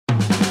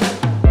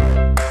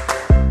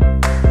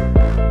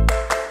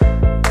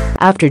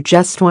After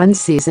just one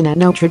season at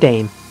Notre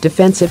Dame,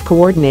 defensive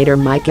coordinator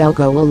Mike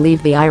Elko will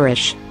leave the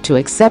Irish to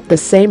accept the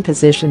same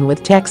position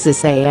with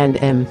Texas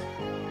A&M.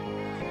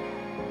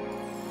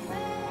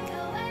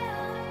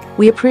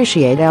 "We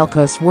appreciate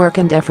Elko's work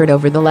and effort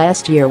over the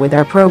last year with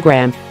our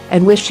program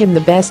and wish him the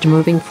best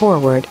moving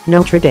forward,"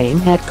 Notre Dame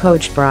head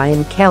coach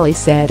Brian Kelly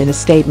said in a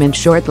statement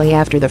shortly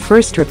after the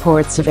first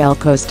reports of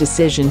Elko's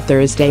decision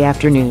Thursday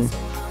afternoon.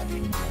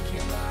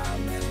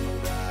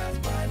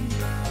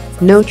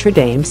 "Notre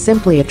Dame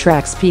simply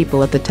attracts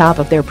people at the top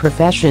of their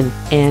profession,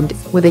 and,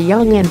 with a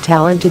young and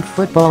talented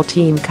football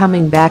team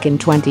coming back in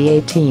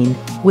 2018,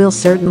 we'll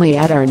certainly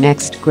add our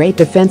next great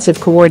defensive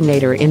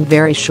coordinator in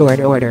very short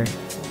order."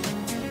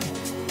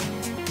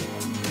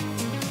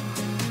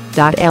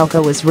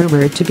 Elko was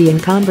rumored to be in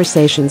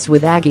conversations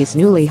with Aggies'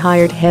 newly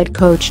hired head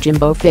coach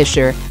Jimbo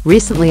Fisher,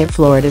 recently at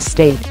Florida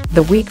State,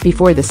 the week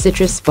before the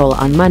Citrus Bowl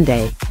on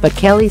Monday, but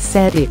Kelly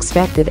said he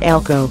expected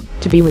Elko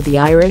to be with the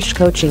Irish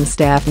coaching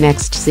staff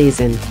next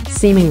season,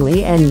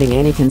 seemingly ending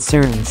any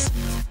concerns.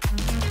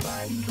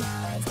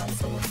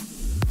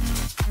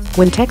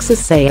 When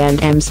Texas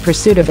A&M's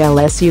pursuit of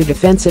LSU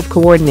defensive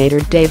coordinator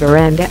Dave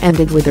Aranda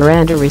ended with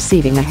Aranda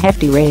receiving a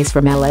hefty raise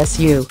from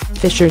LSU,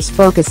 Fisher's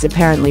focus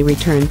apparently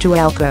returned to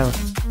Elko.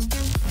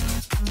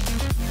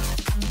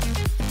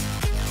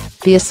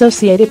 The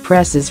Associated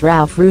Press's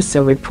Ralph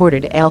Russo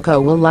reported Elko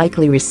will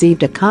likely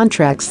receive a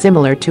contract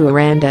similar to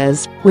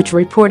Aranda's, which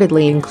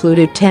reportedly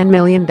included $10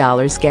 million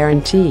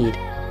guaranteed.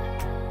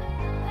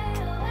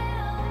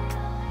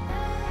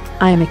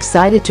 "I am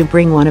excited to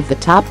bring one of the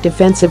top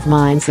defensive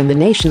minds in the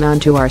nation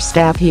onto our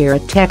staff here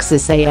at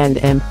Texas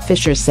A&M,"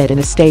 Fisher said in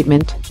a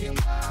statement.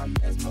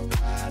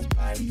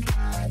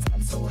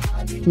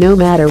 "No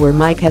matter where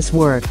Mike has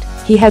worked,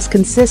 he has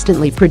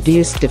consistently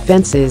produced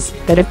defenses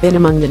that have been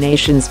among the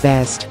nation's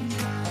best."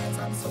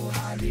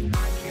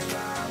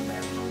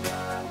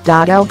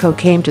 Elko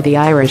came to the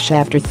Irish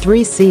after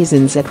 3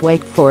 seasons at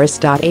Wake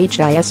Forest.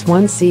 His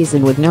one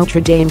season with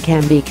Notre Dame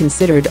can be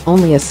considered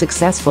only a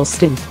successful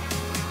stint.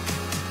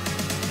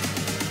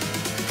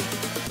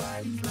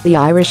 The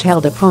Irish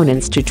held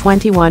opponents to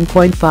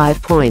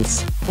 21.5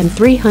 points and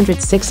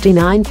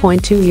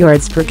 369.2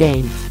 yards per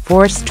game,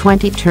 forced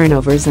 20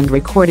 turnovers and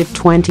recorded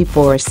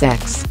 24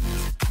 sacks.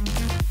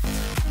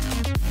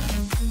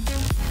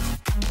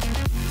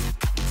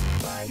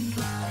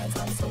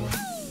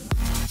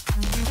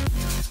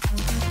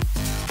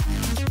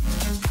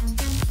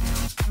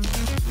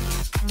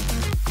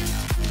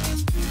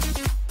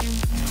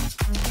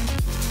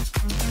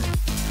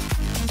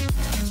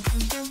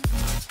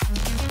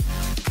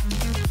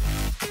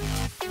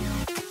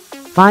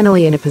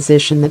 Finally in a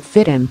position that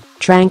fit him,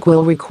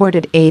 Tranquill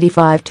recorded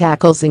 85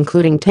 tackles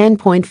including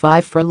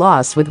 10.5 for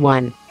loss with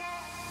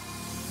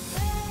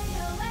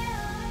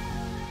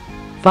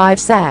 5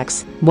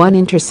 sacks, 1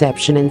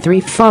 interception and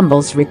 3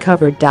 fumbles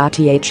recovered.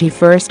 The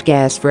first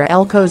guess for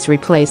Elko's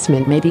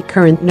replacement may be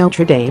current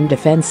Notre Dame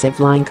defensive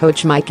line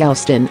coach Mike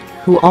Elko,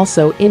 who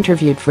also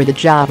interviewed for the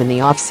job in the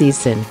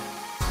offseason.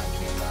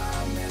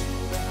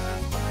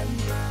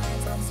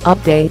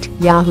 Update: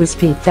 Yahoo's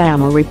Pete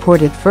Thamel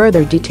reported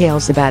further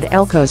details about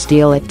Elko's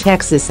deal at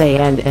Texas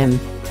A&M.